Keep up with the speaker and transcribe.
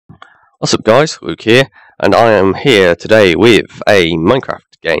What's up guys, Luke here, and I am here today with a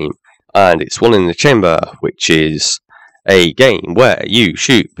Minecraft game, and it's One in the Chamber, which is a game where you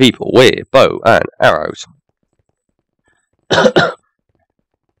shoot people with bow and arrows.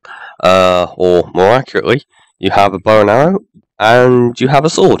 Or more accurately, you have a bow and arrow, and you have a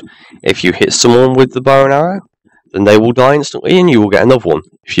sword. If you hit someone with the bow and arrow, then they will die instantly and you will get another one.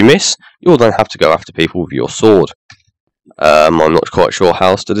 If you miss, you will then have to go after people with your sword. I'm not quite sure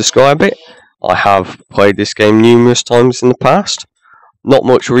how else to describe it. I have played this game numerous times in the past. Not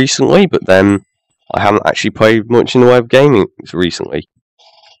much recently, but then I haven't actually played much in the way of gaming recently.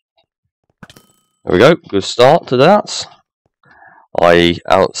 There we go, good start to that. I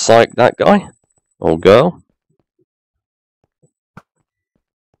out-psyched that guy, or girl.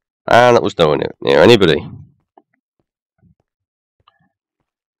 And that was nowhere near anybody.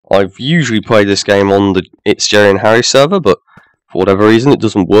 I've usually played this game on the It's Jerry and Harry server, but for whatever reason it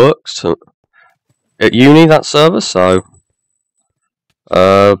doesn't work at uni, that server, so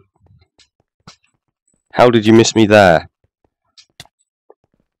how did you miss me there?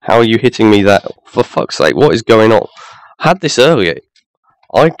 How are you hitting me there? For fuck's sake, what is going on? I had this earlier.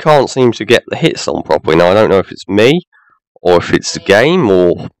 I can't seem to get the hits on properly. Now I don't know if it's me, or if it's the game,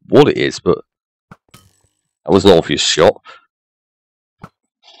 or what it is, but that was an obvious shot.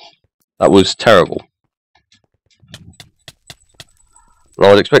 That was terrible. And I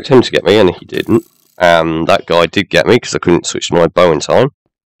would expect him to get me, and he didn't. And that guy did get me, because I couldn't switch to my bow in time.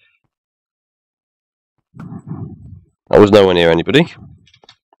 I was nowhere near anybody.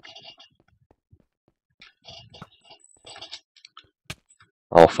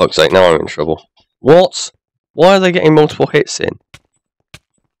 Oh, fuck's sake, now I'm in trouble. What? Why are they getting multiple hits in?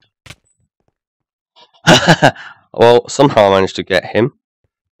 Well, somehow I managed to get him,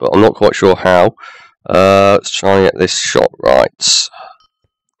 but I'm not quite sure how. Let's try and get this shot right.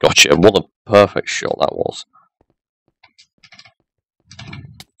 Gotcha, what a perfect shot that was.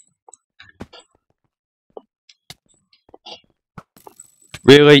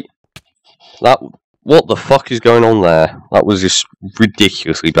 Really? What the fuck is going on there? That was just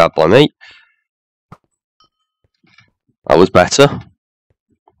ridiculously bad by me. That was better.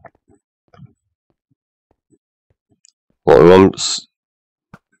 Well, I'm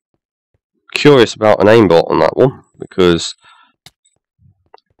curious about an aimbot on that one, because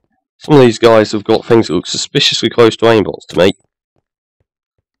some of these guys have got things that look suspiciously close to aimbots to me.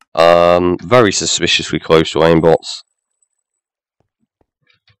 Very suspiciously close to aimbots.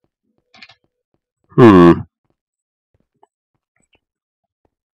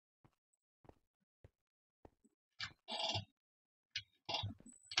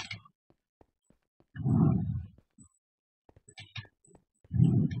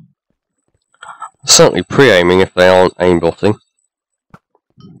 Certainly pre-aiming if they aren't aimbotting.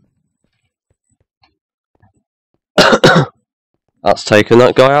 That's taken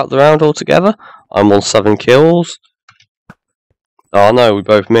that guy out the round altogether. I'm on 7 kills. Oh no, we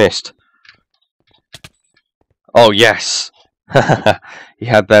both missed. Oh yes! He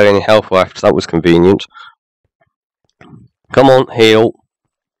had barely any health left, that was convenient. Come on, heal.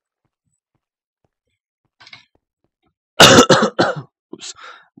 Oops.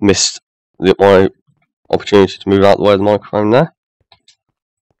 Missed my opportunity to move out the way of the microphone there.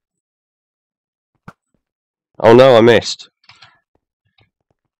 Oh no, I missed.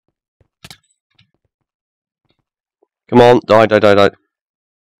 Come on, die.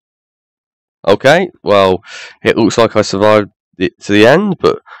 Okay, well, it looks like I survived it to the end,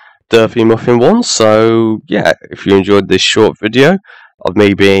 but Derpy Muffin won, so yeah, if you enjoyed this short video of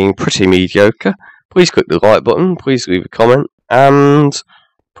me being pretty mediocre, please click the like button, please leave a comment, and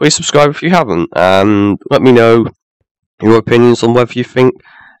please subscribe if you haven't, and let me know your opinions on whether you think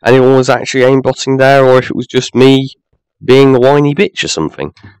anyone was actually aimbotting there, or if it was just me being a whiny bitch or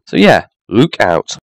something. So yeah, Luke out.